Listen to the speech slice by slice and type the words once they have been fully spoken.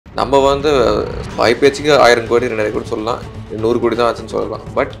நம்ம வந்து வாய்ப்பேச்சுக்கு 1000 கோடி 2000 கோடி சொல்லலாம், 100 கோடி தான் ஆச்சுன்னு சொல்லலாம்.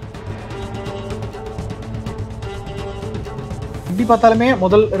 பட் எப்படி பார்த்தாலுமே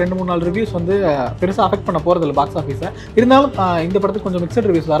முதல் 2-3 நாள் ரிவ்யூஸ் வந்து பெருசாக அஃபெக்ட் பண்ண போகிறது இல்லை பாக்ஸ் ஆஃபீஸை. இருந்தாலும் இந்த படத்துக்கு கொஞ்சம் மிக்சட்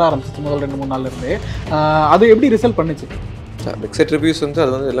ரிவ்யூஸ் வர ஆரம்பிச்சிச்சு முதல் 2-3 நாள்ல இருந்து. அது எப்படி ரிசல்ட் பண்ணுச்சு? மிக்சட் ரிவ்யூஸ் வந்து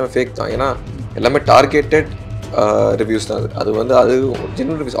அது வந்து எல்லாமே ஃபேக் தான். ஏன்னா எல்லாமே டார்கெட்டட் ரிவ்யூஸ் தான். அது வந்து அது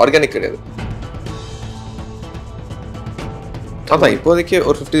ஜென்வன் ரிவ்யூஸ், ஆர்கானிக் கிடையாது. அதான் இப்போதைக்கு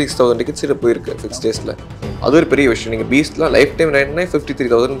ஒரு 56,000 டிக்கெட்ஸ் போயிருக்கு 6 டேஸில். அது ஒரு பெரிய விஷயம். நீங்கள் பீஸ்ட்லாம் லைஃப் டைம் ரைட்னா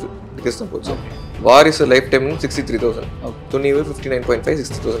 53,000 டிக்கெட்ஸ் தான் போச்சு. வாரிசு life time 63,000, Thunivu 59.5,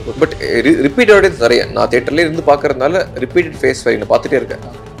 60,000. But repeat audience நிறைய. நான் தியேட்டர்லேயே இருந்து பார்க்கறதுனால ரிப்பீட்டட் ஃபேஸ் வேல்யூ நான் பார்த்துட்டே இருக்கேன்.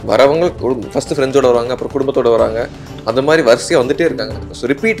 வரவங்க ஃபஸ்ட்டு ஃப்ரெண்ட்ஸோட வராங்க, அப்புறம் குடும்பத்தோட வராங்க, அந்த மாதிரி வரிசையாக வந்துட்டே இருக்காங்க. ஸோ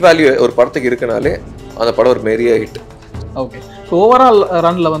ரிப்பீட் வேல்யூ ஒரு படத்துக்கு இருக்குனாலே அந்த படம் ஒரு பெரிய hit. Okay. So overall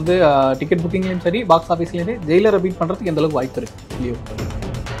Ranil வந்து டிக்கெட் புக்கிங்லேயும் சரி, பாக்ஸ் ஆஃபீஸ்லேயும் சரி, ஜெயிலரை பீட் பண்ணுறதுக்கு எந்த அளவுக்கு வாய்ப்பு இருக்குது லியோ?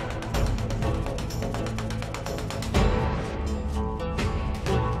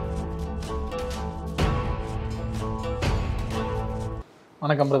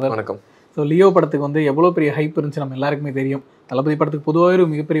 வணக்கம் பிரதர். வணக்கம். ஸோ லியோ படத்துக்கு வந்து எவ்வளோ பெரிய ஹைப் இருந்துச்சு நம்ம எல்லாருக்குமே தெரியும். தளபதி படத்துக்கு பொதுவாகவே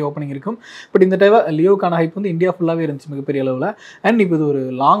ஒரு மிகப்பெரிய ஓப்பனிங் இருக்கும். பட் இந்த டைம் லியோக்கான ஹைப் வந்து இந்தியா ஃபுல்லாகவே இருந்துச்சு மிகப்பெரிய அளவில். அண்ட் இப்போ இது ஒரு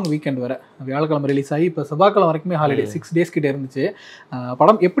லாங் வீக்கெண்ட் வேறு, வியாழக்கிழமை ரிலீஸ் ஆகி இப்போ செவ்வாய்க்கிழமை வரைக்குமே ஹாலிடே 6 டேஸ் கிட்டே இருந்துச்சு.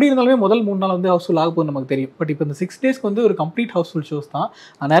 படம் எப்படி இருந்தாலுமே முதல் 3 நாள் வந்து ஹவுஸ்ஃபுல் ஆக போகுது நமக்கு தெரியும். பட் இப்போ இந்த 6 டேஸ்க்கு வந்து ஒரு கம்ப்ளீட் ஹவுஸ்ஃபுல் ஷோஸ் தான்.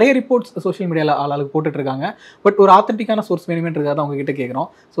 நிறைய ரிப்போர்ட்ஸ் சோஷியல் மீடியாவில் ஆளுக்கு போட்டுட்ருக்காங்க. பட் ஒரு ஆத்தென்டிக்கான சோர்ஸ் வேணுமேன்றதாக தான் உங்ககிட்ட கேட்குறோம்.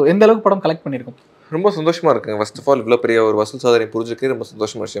 ஸோ எந்த அளவுக்கு படம் கலெக்ட் பண்ணியிருக்கோம்? ரொம்ப சந்தோஷமாக இருக்குங்க. ஃபர்ஸ்ட் ஆஃப் ஆல் இவ்வளோ பெரிய ஒரு வசூல் சாதனை புரிஞ்சுக்கு ரொம்ப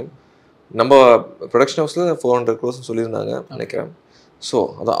சந்தோஷமான விஷயம். நம்ம ப்ரொடக்ஷன் ஹவுஸில் 400 crores சொல்லியிருந்தாங்க நினைக்கிறேன். ஸோ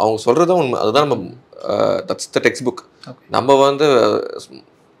அதான் அவங்க சொல்கிறது உண்மை. அதுதான் நம்ம தட்ஸ் த டெக்ஸ்ட் புக். நம்ம வந்து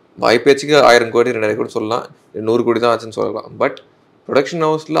வாய்ப்பேச்சுக்கு 1000 கோடி 2000 கோடி சொல்லலாம், 100 கோடி தான் ஆச்சுன்னு சொல்லலாம். பட் ப்ரொடக்ஷன்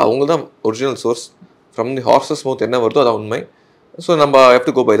ஹவுஸில் அவங்க தான் original source. From the horses மவுத் என்ன வருதோ அதான் உண்மை. ஸோ நம்ம have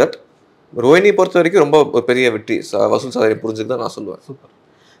to go by that. Rohini பொறுத்த வரைக்கும் ரொம்ப ஒரு பெரிய வெற்றி, வசூல் சாதனை புரிஞ்சுக்கு தான் நான் சொல்லுவேன். சூப்பர்.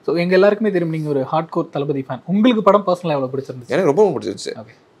 ஸோ எங்கள் எல்லாருக்குமே தெரியும் நீங்கள் ஒரு ஹார்ட் கோர் தளபதி ஃபேன். உங்களுக்கு படம் பர்சனலாக எவ்வளோ பிடிச்சிருந்துச்சு? எனக்கு ரொம்ப பிடிச்சிருச்சு.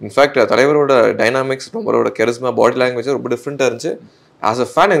 இன்ஃபேக்ட் தலைவரோட டைனாமிக்ஸ், நம்மளோட கெரிஸ்மா, பாடி லாங்குவேஜ் ரொம்ப டிஃப்ரெண்ட்டாக இருந்துச்சு. ஆஸ் அ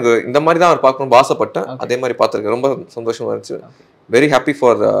ஃபேன் எனக்கு இந்த மாதிரி தான் அவர் பார்க்கணும்னு ஆசைப்பட்டேன். அதே மாதிரி பார்த்துருக்கேன். ரொம்ப சந்தோஷமாக இருந்துச்சு. வெரி ஹாப்பி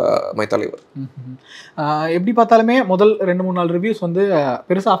ஃபார் மை தலைவர். எப்படி பார்த்தாலுமே முதல் 2-3 நாள் ரிவ்யூஸ் வந்து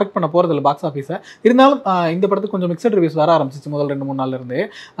பெருசாக அஃபெக்ட் பண்ண போகிறது இல்லை பாக்ஸ் ஆஃபீஸை. இருந்தாலும் இந்த படத்துக்கு கொஞ்சம் மிக்சட் ரிவ்யூஸ் வர ஆரம்பிச்சிச்சு முதல் 2-3 நாள்ல இருந்து.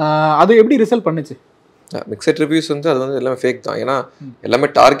 அது எப்படி ரிசல்ட் பண்ணுச்சு? மிக்சட் ரிவ்யூஸ் வந்து அது வந்து எல்லாமே ஃபேக் தான். ஏன்னா எல்லாமே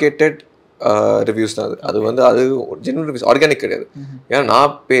டார்கெட்டட் ரிவ்யூஸ் தான். அது வந்து அது ஜென்வன் ரிவ்யூஸ், ஆர்கானிக் கிடையாது. ஏன்னா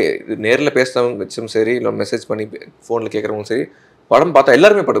நான் நேரில் பேசுகிறவங்க வச்சும் சரி, இல்லை மெசேஜ் பண்ணி ஃபோனில் கேட்குறவங்களும் சரி, படம் பார்த்தா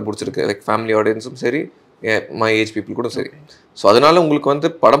எல்லாருமே படம் பிடிச்சிருக்கு. லைக் ஃபேமிலி ஆடியன்ஸும் சரி, மை ஏஜ் பீப்புள் கூட சரி. ஸோ அதனால உங்களுக்கு வந்து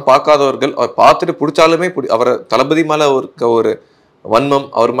படம் பார்க்காதவர்கள் அவர் பார்த்துட்டு பிடிச்சாலுமே அவரை தளபதி மேலே ஒரு வன்மம்,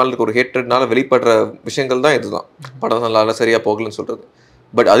 அவர் மேலே இருக்க ஒரு ஹேட்ரட்னால வெளிப்படுற விஷயங்கள் தான் இதுதான். படம் நல்லா சரியாக போகலன்னு சொல்கிறது.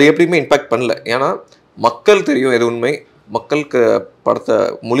 பட் அது எப்படியுமே இம்பாக்ட் பண்ணல. ஏன்னா மக்கள் தெரியும் எது உண்மை. மக்களுக்கு படத்தை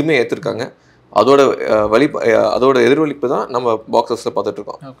முழுமையாக ஏற்றிருக்காங்க. அதோட எதிர்வலிப்பு தான் நம்ம பாக்ஸ் ஆஃபீஸில்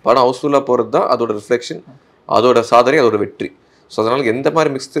பார்த்துட்ருக்கோம். படம் ஹவுஸ்ஃபுல்லாக போகிறது தான் அதோட ரிஃப்ளெக்ஷன், அதோட சாதனை, அதோட வெற்றி. ஸோ அதனால் எந்த மாதிரி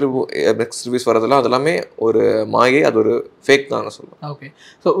மிக்ஸ்ட் ரிவ்யூஸ் வரதெல்லாம் அதெல்லாமே ஒரு மாயை, அது ஒரு ஃபேக் தான் நான் சொல்லுவேன். ஓகே.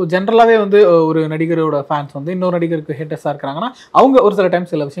 ஸோ ஜென்ரலாகவே வந்து ஒரு நடிகரோட ஃபேன்ஸ் வந்து இன்னொரு நடிகருக்கு ஹேட்டர்ஸாக இருக்கிறாங்கன்னா அவங்க ஒரு சில டைம்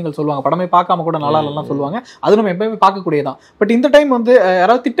சில விஷயங்கள் சொல்லுவாங்க. படமே பார்க்காம கூட நல்லா இல்லைலாம் சொல்லுவாங்க. அது நம்ம எப்பயுமே பார்க்கக்கூடியதான். பட் இந்த டைம் வந்து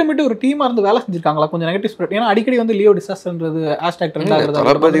யாராவது திட்டமிட்டு ஒரு டீமாக இருந்து வேலை செஞ்சிருக்காங்களா கொஞ்சம் நெகட்டிவ் ஸ்பிரிட்? ஏன்னா அடிக்கடி வந்து லியோ டிசாஸ்டர்ன்றது ஹேஷ்டாக் ட்ரெண்ட் ஆகுறது.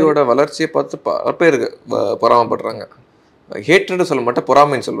 தளபதியோட வளர்ச்சியை பார்த்து பல பேருக்கு பொறாமப்படுறாங்க. ஹேட்ரட் சொல்ல மாட்டேன்,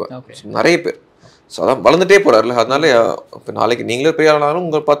 பொறாமைன்னு சொல்லுவேன். நிறைய பேர். ஸோ அதான் வளர்ந்துட்டே போகிறாருல்ல, அதனால இப்போ நாளைக்கு நீங்களே பெரிய ஆனாலும்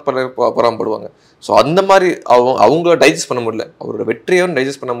உங்களை பார்த்து பொறாமப்படுவாங்க. ஸோ அந்த மாதிரி அவங்கள டைஜஸ்ட் பண்ண முடியல, அவரோட வெற்றியும்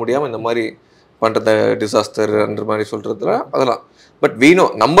டைஜஸ்ட் பண்ண முடியாமல் இந்த மாதிரி பண்ணுறது டிசாஸ்டர்ன்ற மாதிரி சொல்கிறதுல அதெல்லாம். பட் வீணோ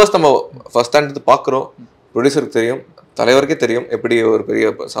நம்பர்ஸ் நம்ம ஃபர்ஸ்ட் ஹேண்ட் எடுத்து பார்க்குறோம். ப்ரொடியூசருக்கு தெரியும், தலைவருக்கே தெரியும் எப்படி ஒரு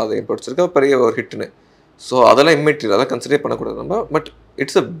பெரிய சாதனை படிச்சிருக்க, பெரிய ஒரு ஹிட்னு. ஸோ அதெல்லாம் இம்மெட்டீரியல், அதெல்லாம் கன்சிடர் பண்ணக்கூடாது நம்ம. But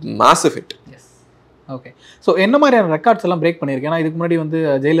it's a massive hit. Okay. So என்ன மாதிரியான ரெக்கார்ட்ஸ் எல்லாம் பிரேக் பண்ணியிருக்கேன்? ஏன்னா இதுக்கு முன்னாடி வந்து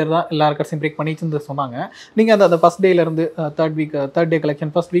ஜெயிலர் தான் எல்லா ரெக்கார்ட்ஸையும் பிரேக் பண்ணிச்சுன்னு சொன்னாங்க. நீங்கள் அந்த first டேலேருந்து third day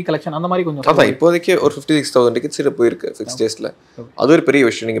collection, first week collection அந்த மாதிரி கொஞ்சம் அதான் இப்போதைக்கு ஒரு 56,000 டிக்கெட்ஸ் போயிருக்கு 6 டேஸில். அது ஒரு பெரிய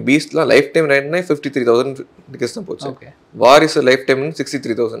விஷயம். நீங்கள் பீஸ்ட்லாம் லைஃப் டைம் ரைட்னா 53,000 டிக்கெட்ஸ் தான் போச்சு. வாரிசு லைஃப் டைம்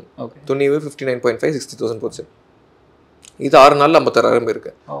 63,000, துணிவு 59.5, 60,000 போச்சு. இது 6 நாளில் 56,000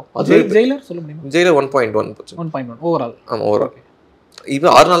 போயிருக்கு. அது ஜெயிலர் சொல்ல முடியுமா? ஜெயிலர் 1.1 போச்சு. 1.1 ஓவரால். ஆமாம், ஓவரால் இது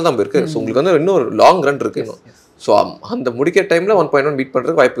 6 நாள் தான் போயிருக்கு. ஸோ உங்களுக்கு வந்து இன்னும் ஒரு லாங் ரன் இருக்குது இன்னும். ஸோ அந்த முடிக்கிற டைமில் 1.1 பீட்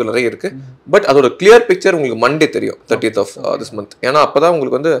பண்ணுறதுக்கு வாய்ப்புகள் நிறைய இருக்குது. பட் அதோட கிளியர் பிக்சர் உங்களுக்கு மண்டே தெரியும், 30th of this month. ஏன்னா அப்போ தான்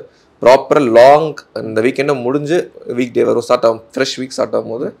உங்களுக்கு வந்து ப்ராப்பராக லாங் இந்த வீக்கெண்டை முடிஞ்சு வீக் டே வரும், ஸ்டார்ட் ஆகும், ஃப்ரெஷ் வீக் ஸ்டார்ட்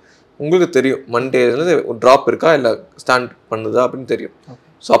ஆகும்போது உங்களுக்கு தெரியும் மண்டேலேருந்து ட்ராப் இருக்கா இல்லை ஸ்டாண்ட் பண்ணுதா அப்படின்னு தெரியும்.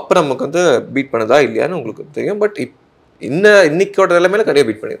 ஸோ அப்போ நமக்கு வந்து பீட் பண்ணுதா இல்லையான்னு உங்களுக்கு தெரியும். பட் இன்னைக்கோட நிலைமையில கண்டிப்பாக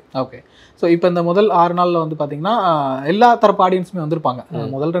பீட் பண்ணிடும். ஓகே. ஸோ இப்போ இந்த முதல் 6 நாளில் வந்து பார்த்தீங்கன்னா எல்லா தரப்பு ஆடியன்ஸுமே வந்திருப்பாங்க.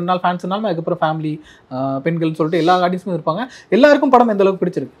 முதல் 2 நாள் ஃபேன்ஸ்னாலும் அதுக்கப்புறம் ஃபேமிலி பெண்கள்னு சொல்லிட்டு எல்லா ஆடியன்ஸுமே இருப்பாங்க. எல்லாருக்கும் படம் எந்த அளவுக்கு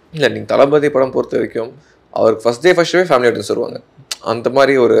பிடிச்சிருக்கு? இல்லை, நீங்கள் தளபதி படம் பொறுத்த வரைக்கும் அவருக்கு ஃபர்ஸ்ட் ஷோவே ஃபேமிலி ஆடியன்ஸ் வருவாங்க. அந்த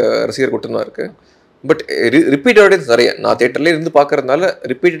மாதிரி ஒரு ரசிகர் கூட்டம் தான் இருக்குது. பட் ரிப்பீட் ஆடியன்ஸ் நிறைய. நான் தேட்டர்லேயே இருந்து பார்க்கறதுனால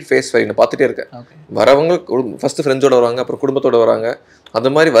ரிப்பீட்டட் ஃபேஸ் நான் பார்த்துட்டே இருக்கேன். வரவங்க ஃபர்ஸ்ட் ஃப்ரெண்ட்ஸோட வராங்க, அப்புறம் குடும்பத்தோட வராங்க, அந்த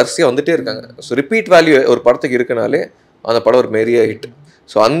மாதிரி வரிசையாக வந்துட்டே இருக்காங்க. ஸோ ரிப்பீட் வேல்யூ ஒரு படத்துக்கு இருக்குனாலே அந்த படம் ஒரு பெரிய ஹிட்.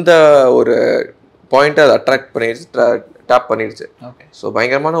 ஸோ அந்த ஒரு பாயிண்ட்டை அதை அட்ராக்ட் பண்ணிடுச்சு, டேப் பண்ணிடுச்சு. ஸோ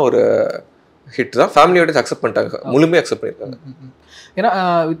பயங்கரமான ஒரு ஹிட் தான். ஃபேமிலி ஆடியன்ஸ் அக்செப்ட் பண்ணிட்டாங்க, முழுமையாக அக்செப்ட் பண்ணியிருக்காங்க. ஏன்னா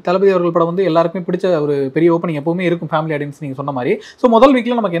தளபதி அவர்கள் படம் வந்து எல்லாருக்குமே பிடிச்ச ஒரு பெரிய ஓப்பனிங் எப்பவுமே இருக்கும் ஃபேமிலி ஆடியன்ஸ் நீங்கள் சொன்ன மாதிரி. ஸோ முதல்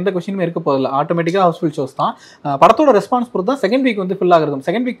வீக்கில் நமக்கு எந்த கொஸ்டினுமே இருக்க போதில்லை, ஆட்டோமேட்டிக்காக ஹவுஸ்ஃபுல் ஷோஸ் தான். படத்தோட ரெஸ்பான்ஸ் பொறுத்து தான் செகண்ட் வீக் வந்து ஃபில் ஆகுது.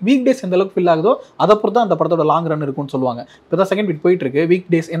 செகண்ட் வீக் டேஸ் எந்த அளவுக்கு ஃபில் ஆகுதோ அதை பொறுத்து தான் அந்த படத்தோட லாங் ரன் இருக்கும்னு சொல்லுவாங்க. இப்போ தான் செகண்ட் வீக் போயிட்டு இருக்கு, வீக்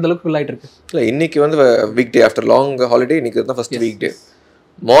டேஸ் எந்த அளவுக்கு ஃபில் ஆகிட்டு இருக்கு? இல்லை, இன்னைக்கு வந்து week day after long holiday, இன்னைக்கு தான் ஃபர்ஸ்ட் வீக் டே.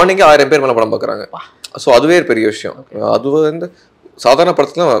 மார்னிங்கே 1000 பேர் மேலே படம் பார்க்குறாங்க. ஸோ அதுவே பெரிய விஷயம். அது வந்து சாதாரண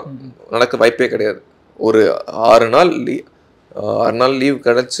படத்துலாம் நடக்க வாய்ப்பே கிடையாது. ஒரு 6 நாள் லீவ்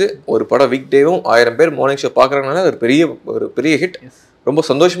கிடச்சி ஒரு படம் வீக் டேவும் 1000 பேர் மார்னிங் ஷோ பார்க்குறதுனால ஒரு பெரிய ஹிட். ரொம்ப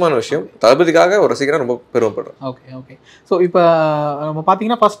சந்தோஷமான விஷயம். தளபதிக்காக ஒரு ரசிகராக ரொம்ப பெருமைப்படுறோம். ஓகே. ஸோ இப்போ நம்ம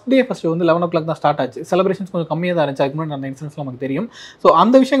பார்த்தீங்கன்னா ஃபர்ஸ்ட் ஷோ வந்து 11 o'clock தான் ஸ்டார்ட் ஆச்சு. செலிப்ரேஷன்ஸ் கொஞ்சம் கம்மியாக தான் இருந்துச்சு. அதுக்கு முன்னாடி அந்த இன்சிடென்ட்ஸ் நமக்கு தெரியும். ஸோ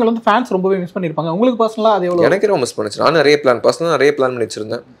அந்த விஷயங்கள் வந்து ஃபேன்ஸ் ரொம்பவே மிஸ் பண்ணியிருப்பாங்க. உங்களுக்கு பர்சனலாக அது எவ்வளோ? எனக்கு ரொம்ப மிஸ் பண்ணிச்சு. நான் நிறைய பிளான் பண்ணி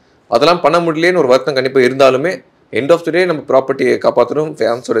வச்சிருந்தேன். அதெல்லாம் பண்ண முடியலேன்னு ஒரு வருத்தம் கண்டிப்பாக இருந்தாலுமே எண்ட் ஆஃப் த டே நம்ம ப்ராப்பர்ட்டியை காப்பாற்றணும்,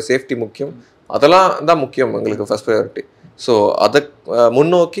 ஃபேன்ஸோட சேஃப்டி முக்கியம். அதெல்லாம் தான் முக்கியம் எங்களுக்கு ஃபர்ஸ்ட் ப்ரையாரிட்டி. ஸோ அதை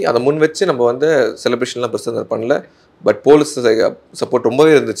முன்னோக்கி அதை முன் வச்சு நம்ம வந்து செலிப்ரேஷன்லாம் பெருசாக பண்ணல. பட் போலீஸ் சப்போர்ட்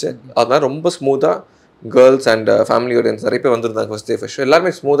ரொம்பவே இருந்துச்சு. அதனால ரொம்ப ஸ்மூத்தாக கேர்ள்ஸ் அண்ட் ஃபேமிலி ஆடியன்ஸ் நிறைய பேர் வந்திருந்தாங்க ஃபர்ஸ்ட் ஷோ.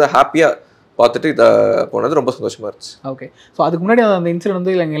 எல்லாருமே ஸ்மூத்தாக ஹாப்பியாக பார்த்துட்டு இதை போனது ரொம்ப சந்தோஷமாக இருந்துச்சு. ஓகே. ஸோ அதுக்கு முன்னாடி அந்த இன்சிடென்ட்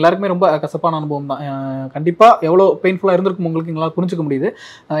வந்து எங்கள் எல்லாருக்குமே ரொம்ப கசப்பான அனுபவம் தான். கண்டிப்பாக எவ்வளோ பெயின்ஃபுல்லாக இருந்திருக்கும் உங்களுக்கு எங்களால் புரிஞ்சுக்க முடியுது.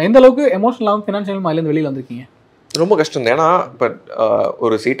 எந்த அளவுக்கு எமோஷனலாகவும் ஃபினான்ஷியலும் அதுலேருந்து வெளியில் வந்திருக்கீங்க? ரொம்ப கஷ்டம் தான். ஏன்னா இப்போ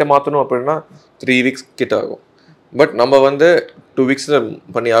ஒரு சீட்டை மாற்றணும் அப்படின்னா 3 weeks கிட்ட ஆகும். பட் நம்ம வந்து 2 weeks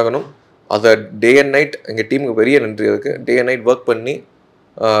பண்ணி ஆகணும். அதை டே அண்ட் நைட் எங்கள் டீமுக்கு பெரிய நன்றி இருக்குது. டே அண்ட் நைட் ஒர்க்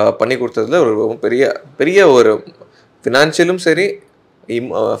பண்ணி கொடுத்ததுல ஒரு பெரிய ஒரு ஃபினான்ஷியலும் சரி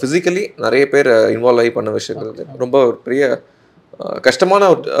ஃபிசிக்கலி நிறைய பேர் இன்வால்வ் ஆகி பண்ண விஷயங்கள் ரொம்ப ஒரு பெரிய கஷ்டமான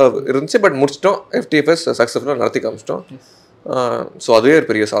இருந்துச்சு. பட் முடிச்சிட்டோம். FTFS சக்ஸஸ்ஃபுல்லாக நடத்தி காமிச்சிட்டோம். ஸோ அதுவே ஒரு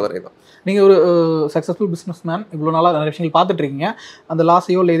பெரிய சாதனை தான். நீங்கள் ஒரு சக்ஸஸ்ஃபுல் பிஸ்னஸ் மேன், இவ்வளோ நாளாக நிறைய விஷயங்கள் பார்த்துட்டு இருக்கீங்க. அந்த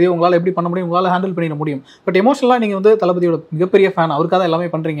லாஸையோ இல்லை எதையோ உங்களால் எப்படி பண்ண முடியும், உங்களால் ஹேண்டில் பண்ணிட முடியும். பட் எமோஷனலாக நீங்கள் வந்து தளபதியோட மிகப்பெரிய ஃபேன், அவருக்காக தான் எல்லாமே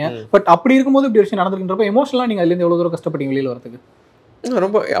பண்ணுறீங்க. பட் அப்படி இருக்கும்போது இப்படி விஷயம் நடந்துருக்கிறப்ப எமோஷனலாக நீங்கள் அதுலேருந்து எவ்வளோ தூரம் கஷ்டப்பட்டீங்க வெளியில் வரதுக்கு?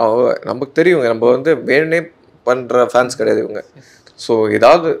 ரொம்ப நமக்கு தெரியுங்க, நம்ம வந்து வேணுனே பண்ணுற ஃபேன்ஸ் கிடையாது இவங்க. ஸோ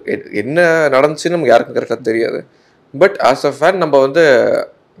ஏதாவது என்ன நடந்துச்சுன்னு நமக்கு யாருக்கும் கரெக்டாக தெரியாது. பட் ஆஸ் அ ஃபேன் நம்ம வந்து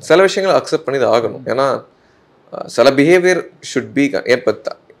சில விஷயங்களை அக்செப்ட் பண்ணி தான் ஆகணும். ஏன்னா சில பிஹேவியர் ஷுட் பி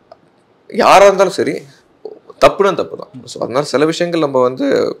யாராக இருந்தாலும் சரி, தப்புனா தப்பு தான். ஸோ அதனால சில விஷயங்கள் நம்ம வந்து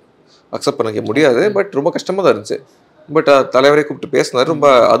அக்செப்ட் பண்ணிக்க முடியாது. பட் ரொம்ப கஷ்டமாக தான் இருந்துச்சு. பட் தலைவரை கூப்பிட்டு பேசினார். ரொம்ப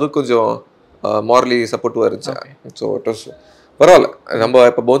அது கொஞ்சம் மாரலி சப்போர்ட்டிவாக இருந்துச்சு. ஸோ இட் வாஸ் பரவாயில்ல. நம்ம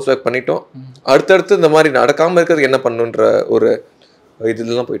இப்போ பவுன்ஸ் பேக் பண்ணிட்டோம். அடுத்தடுத்து இந்த மாதிரி நடக்காமல் இருக்கிறதுக்கு என்ன பண்ணுன்ற ஒரு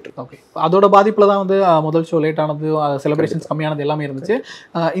இதெல்லாம் போயிட்டு இருக்கு. ஓகே. அதோட பாதிப்புல தான் வந்து முதல் ஷோ லேட் ஆனது, செலிப்ரேஷன்ஸ் கம்மியானது எல்லாமே இருந்துச்சு.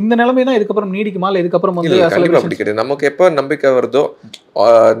 இந்த நிலைமை தான் இதுக்கப்புறம் நீடிக்குமா இல்லை இதுக்கப்புறம் வந்து அப்படி கிடையாது. நமக்கு எப்போ நம்பிக்கை வருதோ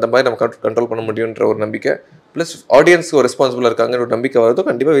இந்த மாதிரி நம்ம கண்ட்ரோல் பண்ண முடியுன்ற ஒரு நம்பிக்கை, ப்ளஸ் ஆடியன்ஸ்க்கு ரெஸ்பான்சிபிளாக இருக்காங்கன்ற ஒரு நம்பிக்கை வருதோ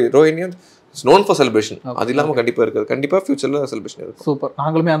கண்டிப்பாக Rohini it's known for celebration. அது இல்லாமல் கண்டிப்பாக இருக்குது. கண்டிப்பாக ஃபியூச்சரில் செலிப்ரேஷன் இருக்கும். சூப்பர்.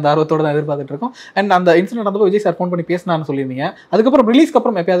 நாங்களுமே அந்த ஆர்வத்தோடு தான் எதிர்பார்த்துட்டு இருக்கோம். அண்ட் அந்த இன்சிடென்ட் நடந்தப்போ விஜய் சார் ஃபோன் பண்ணி பேசினான்னு சொல்லியிருந்தீங்க. அதுக்கப்புறம் ரிலீஸ்க்கு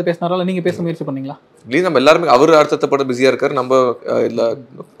அப்புறம் எப்பயாவது பேசினாரா இல்லை நீங்கள் பேச முயற்சி பண்ணீங்களா? ரிலீஸ் நம்ம எல்லாருமே அவர் அடுத்த படம் பிஸியாக இருக்காரு. நம்ம இல்லை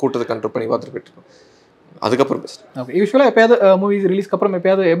கூட்டத்தை கண்ட்ரோல் பண்ணி பார்த்துட்டு போயிட்டு இருக்கோம். அதுக்கப்புறம் பேசுகிறேன். ஓகே. யூஸ்வலாக எப்பயாவது மூவிஸ் ரிலீஸ்க்கு அப்புறம்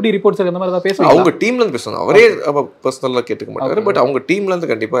எப்பயாவது எப்படி ரிப்போர்ட்ஸ் அந்த மாதிரி தான் பேசுவாங்க? அவங்க டீம்லேருந்து பேசுவாங்க. அவரே பர்சனலாக கேட்டுக்க மாட்டாரு. பட் அவங்க டீம்லேருந்து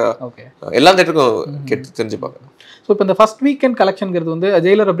கண்டிப்பாக எல்லா தேட்டருக்கும் கேட்டு தெரிஞ்சுப்பாங்க. ஸோ இப்போ இந்த ஃபர்ஸ்ட் வீக்கெண்ட் கலெக்ஷன்ங்கிறது வந்து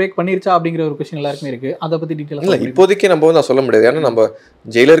ஜெயிலரை பிரேக் பண்ணிருச்சா அப்படிங்கிற ஒரு கொஸ்டின் எல்லாருக்குமே இருக்குது. அதை பற்றி டீட்டெயிலாக இல்லை, இப்போதைக்கு நம்ம வந்து சொல்ல முடியாது. ஏன்னா நம்ம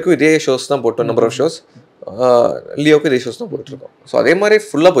ஜெயிலருக்கும் இதே ஷோஸ் தான் போட்டோம், நம்பர் ஆஃப் ஷோஸ். லியோவுக்கு இதே ஷோஸ் தான் போட்டுருக்கோம். ஸோ அதே மாதிரி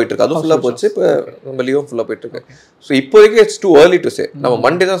ஃபுல்லாக போயிட்டு இருக்கு. அதுவும் ஃபுல்லாக போச்சு. இப்போ நம்ம லியோ ஃபுல்லாக போயிட்டு இருக்கு. ஸோ இப்போதைக்கு it's too early to say. நம்ம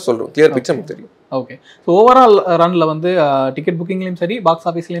மண்டே தான் சொல்கிறோம். கிளியர் பிக்சர் நமக்கு தெரியும். ஓகே. ஸோ ஓவரால் ரன்ல வந்து டிக்கெட் புக்கிங்லையும் சரி, பாக்ஸ்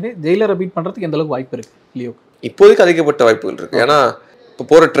ஆஃபீஸ்லேயும் ஜெயிலரை பீட் பண்ணுறதுக்கு எந்த அளவுக்கு வாய்ப்பு இருக்குது லியோக்கு? இப்போதைக்கு அதிகப்பட்ட வாய்ப்புகள் இருக்குது. ஏன்னா இப்போ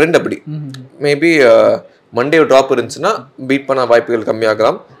போகிற ட்ரெண்ட் அப்படி. மேபி மண்டே ட்ராப் இருந்துச்சுன்னா பீட் பண்ண வாய்ப்புகள்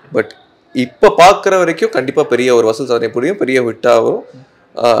கம்மியாகலாம். பட் இப்போ பார்க்குற வரைக்கும் கண்டிப்பாக பெரிய ஒரு வசூல் சாதனை புரியும், பெரிய ஹிட்டாகவும்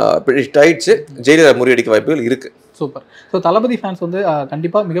ஹிட் ஆயிடுச்சு. ஜெயிலரை முறியடிக்க வாய்ப்புகள் இருக்குது. சூப்பர். ஸோ தளபதி ஃபேன்ஸ் வந்து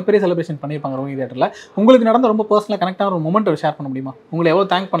கண்டிப்பாக மிகப்பெரிய செலிப்ரேஷன் பண்ணியிருப்பாங்க ரோஹினி தியேட்டரில். உங்களுக்கு நடந்த ரொம்ப பர்சனலாக கனெக்டான ஒரு மொமெண்ட் ஷேர் பண்ண முடியுமா? உங்களை எவ்வளோ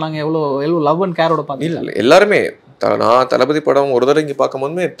தேங்க் பண்ணாங்க, எவ்வளோ லவ் அண்ட் கேரோட பார்த்து? இல்லை, எல்லாருமே நான் தளபதி படம் ஒரு தடவை இங்கே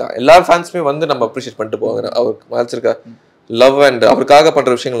பார்க்கும்போதுமே எல்லா ஃபேன்ஸுமே வந்து நம்ம அப்ரிஷியேட் பண்ணிட்டு போவாங்க. அவருக்கு வச்சிருக்க லவ் அண்ட் அவருக்காக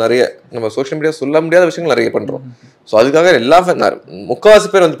பண்ற விஷயங்கள் நிறைய நம்ம சோஷியல் மீடியா சொல்ல முடியாத விஷயங்கள் நிறைய பண்றோம். ஸோ அதுக்காக எல்லா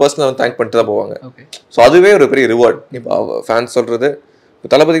முக்கால்வாசி பேர் வந்து பர்சனலாக வந்து தேங்க் பண்ணிட்டு தான் போவாங்க. ஸோ அதுவே ஒரு பெரிய ரிவார்ட். இப்போ ஃபேன்ஸ் சொல்றது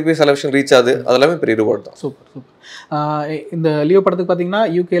தளபதிக்கு போய் சில விஷயம் ரீச் ஆகுது, அதெல்லாமே பெரிய ரிவார்ட் தான். Super super. இந்த லியோ படத்துக்கு பார்த்தீங்கன்னா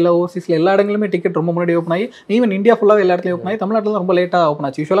யூகேல ஓவர்சீஸ்ல எல்லா இடங்களுமே டிக்கெட் ரொம்ப முன்னாடி ஓப்பன் ஆகி, ஈவன் இந்தியா ஃபுல்லாகவே எல்லா இடத்துலையும் ஓப்பன் ஆகி, தமிழ்நாட்டில் ரொம்ப லேட்டாக ஓப்பன்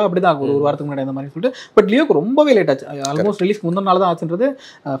ஆச்சு. யூஸ்வலாக அப்படி தான் ஒரு வாரத்துக்கு முன்னாடி அந்த மாதிரி சொல்லிட்டு. பட் லியோக்கு ரொம்பவே லேட் ஆச்சு. ஆல்மோஸ்ட் ரிலீஸ்க்கு முந்தின நாள் தான் ஆச்சுன்றது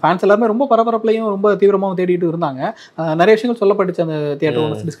ஃபேன்ஸ் எல்லாருமே ரொம்ப பரபரப்புலையும் ரொம்ப தீவிரமாகவும் தேடிட்டு இருந்தாங்க. நிறைய விஷயங்கள் சொல்லப்பட்டுச்சு அந்த தியேட்டர்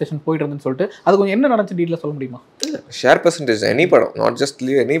ஓனர்ஸ் டிஸ்கஷன் போயிட்டு இருந்துன்னு சொல்லிட்டு. அது கொஞ்சம் என்ன நடந்துச்சு டீட்டெயிலாக சொல்ல முடியுமா? ஷேர் பர்சன்டேஜ் எனி படம், நாட் ஜஸ்ட்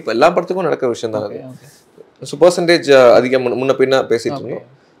லியோ, எனி எல்லா படத்துக்கும் நடக்கிற விஷயம் தான் அது. ஸோ பர்சன்டேஜ் அதிகம் முன்ன பின்னா பேசிட்டு இருந்தோம்.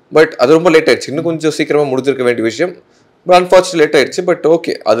 பட் அது ரொம்ப லேட் ஆயிடுச்சு. இன்னும் கொஞ்சம் சீக்கிரமாக முடிஞ்சிருக்க வேண்டிய விஷயம். பட் அன்ஃபார்ச்சுனேட் லேட் ஆயிடுச்சு. பட்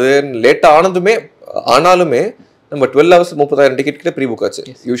ஓகே, அது லேட்டாக ஆனாலுமே நம்ம 12 hours 30,000 டிக்கெட் கிட்ட ப்ரீ புக் ஆச்சு.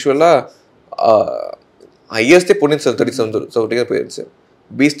 யூஸ்வலாக ஹையஸ்டே பொன்னியின் செல்வன் 37 போயிருந்துச்சு,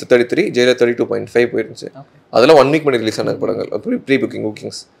 பீஸ்ட் 33, ஜெயிலர் 32.5 போயிருந்துச்சு. அதெல்லாம் 1 week பண்ணி ரிலீஸ் ஆன படங்கள் ப்ரீ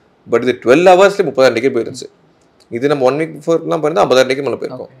புக்கிங்ஸ். பட் இது 12 hours 30,000 டிக்கெட் போயிருந்துச்சு. இது நம்ம 1 week பிஃபோர்லாம் போயிருந்தா 50,000 டிக்கெட் மேலே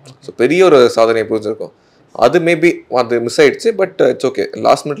போயிருக்கோம். ஸோ பெரிய ஒரு சாதனையை புரிஞ்சிருக்கோம். அது மேபி அது மிஸ் ஆயிடுச்சு. But it's okay.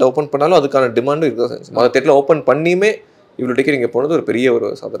 லாஸ்ட் மினிட்ல ஓப்பன் பண்ணாலும் அதுக்கான டிமாண்டும் இருக்கா. மற்ற தேட்டரில் ஓப்பன் பண்ணியுமே இவ்வளோ டிக்கெட் இங்கே போனது ஒரு பெரிய ஒரு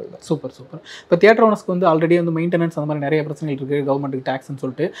சாதனை தான். Super super. இப்போ தியேட்டர் ஓனர்ஸ்க்கு வந்து ஆல்ரெடி வந்து மெயின்டெனன்ஸ் அந்த மாதிரி நிறைய பிரச்சனைகள் இருக்குது, கவர்மெண்ட்டுக்கு டேக்ஸ்ன்னு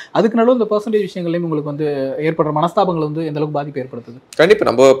சொல்லிட்டு. அதுக்கு நடுவில் இந்த பர்சன்டேஜ் விஷயங்களையும் உங்களுக்கு வந்து ஏற்படுற மனஸ்தாபங்கள் வந்து எந்த அளவுக்கு பாதிப்பு ஏற்படுத்துது? கண்டிப்பாக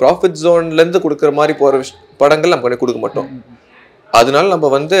நம்ம ப்ராஃபிட் ஜோன்லேருந்து கொடுக்குற மாதிரி போகிற படங்கள் நம்ம கொடுக்க மாட்டோம். அதனால நம்ம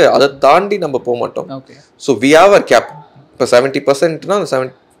வந்து அதை தாண்டி நம்ம போக மாட்டோம். So we have a gap. இப்போ 70%னா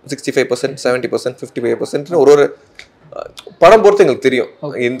 65%, 70%, 55% ஒரு படம் பொறுத்து எங்களுக்கு தெரியும்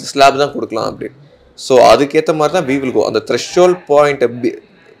இந்த ஸ்லாப் தான் கொடுக்கலாம் அப்படின்னு. ஸோ அதுக்கேற்ற மாதிரி தான் வி வில் கோ. அந்த த்ரெஷ்ஹோல்ட் பாயிண்ட்டை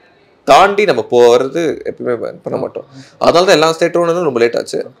தாண்டி நம்ம போகிறது எப்பவுமே பண்ண மாட்டோம். அதனால தான் எல்லா ஸ்டேட்டரும் ரொம்ப லேட்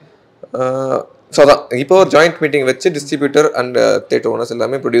ஆச்சு. ஸோ அதான் இப்போ ஒரு ஜாயிண்ட் மீட்டிங் வச்சு டிஸ்ட்ரிபியூட்டர் அண்ட் தேட்டர் ஓனர்ஸ்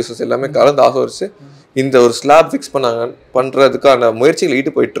எல்லாமே ப்ரொடியூசர்ஸ் எல்லாமே கலந்து ஆசோரிச்சு இந்த ஒரு ஸ்லாப் ஃபிக்ஸ் பண்ணுறதுக்கான முயற்சிகள்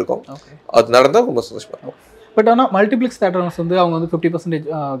ஈடு போயிட்டு இருக்கோம். அது நடந்தால் ரொம்ப சந்தோஷமா இருக்கும். பட் ஆனால் மல்டிப்ளெக்ஸ் தேட்டர்ஸ் வந்து அவங்க வந்து 50%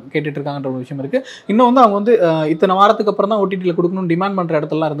 கேட்டுட்டு இருக்காங்கன்ற ஒரு விஷயம் இருக்குது. இன்னும் வந்து அவங்க வந்து இத்தனை வாரத்துக்கு அப்புறம் தான் ஓடிடியில் கொடுக்கணும்னு டிமாண்ட் பண்ணுற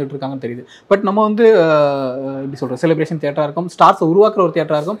இடத்துலாம் இருந்துட்டு இருக்காங்கன்னு தெரியுது. பட் நம்ம வந்து எப்படி சொல்கிறோம், செலிப்ரேஷன் தியேட்டராக இருக்கும், ஸ்டார்ஸை உருவாக்குற ஒரு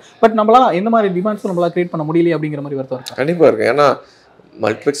தியேட்டராக இருக்கும். பட் நம்மளால் எந்த மாதிரி டிமாண்ட்ஸும் நம்மளால் கிரியேட் பண்ண முடியலையே அப்படிங்கிற மாதிரி வருத்தம் இருக்கும். கண்டிப்பாக இருக்குது. ஏன்னா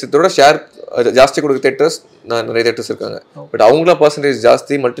மல்டிப்ளெக்ஸ் இதோட ஷேர் ஜாஸ்தி கொடுக்குற தேட்டர்ஸ் நிறைய தேட்டர்ஸ் இருக்காங்க. பட் அவங்களாம் பர்சன்டேஜ்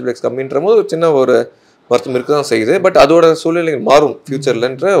ஜாஸ்தி, மல்டிப்ளெக்ஸ் கம்மின்ற போது சின்ன ஒரு வருத்தம் இருக்க தான் செய்யுது. பட் அதோட சூழ்நிலைகள் மாறும்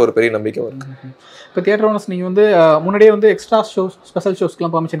ஃபியூச்சர்லன்ற ஒரு பெரிய நம்பிக்கை இருக்குது. இப்போ தியேட்டர் ஓனர்ஸ் நீங்கள் வந்து முன்னாடியே வந்து எக்ஸ்ட்ரா ஷோஸ், ஸ்பெஷல்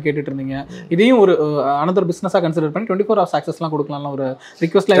ஷோஸ்க்குலாம் பர்மிஷன் கேட்டுட்டு இருந்தீங்க. இதையும் ஒரு அனதர் பிஸ்னஸாக கன்சிடர் பண்ணி 24 hours ஆக்சஸ்லாம் கொடுக்கலாம்னு ஒரு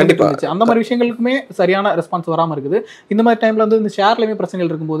ரிக்வஸ்ட்லாம் இருந்துச்சு. அந்த மாதிரி விஷயங்களுக்குமே சரியான ரெஸ்பான்ஸ் வராமல் இருக்குது. இந்த மாதிரி டைமில் வந்து இந்த ஷேர்லேயுமே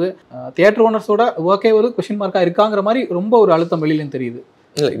பிரச்சனைகள் இருக்கும்போது தியேட்டர் ஓனர்ஸோட ஒர்க்கே ஒரு கொஸ்டின் மார்க்காக இருக்காங்கிற மாதிரி ரொம்ப ஒரு அழுத்தம் வெளியிலேயும் தெரியுது.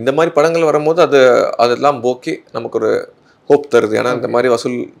 இல்லை, இந்த மாதிரி படங்கள் வரும்போது அதெல்லாம் ஓகே, நமக்கு ஒரு ஹோப் தருது. ஏன்னா இந்த மாதிரி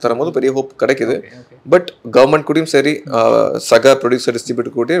வசூல் தரும்போது பெரிய ஹோப் கிடைக்குது. பட் கவர்மெண்ட் கூடயும் சரி, சக ப்ரொடியூசர்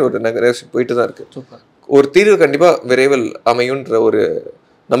டிஸ்ட்ரிபியூட்டர் கூடயும் ஒரு நிறைய போயிட்டு தான் இருக்கு. ஒரு தீர்வு கண்டிப்பாக விரைவில் அமையுன்ற ஒரு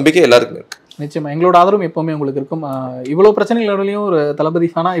நம்பிக்கை எல்லாருக்குமே இருக்கு. நிச்சயமா எங்களோட ஆதரவும் எப்பவுமே உங்களுக்கு இருக்கும். இவ்வளோ பிரச்சனைகளோடையும் ஒரு தளபதி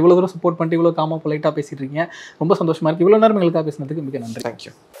ஃபேனா இவ்வளோ தூரம் சப்போர்ட் பண்ணிட்டு இவ்வளோ காமா பொலைட்டாக பேசிட்டு இருக்கீங்க. ரொம்ப சந்தோஷமா இருக்கு. இவ்வளோ நேரம் எங்களுக்காக பேசினதுக்கு மிக நன்றி.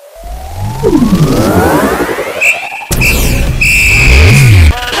 தேங்க்யூ.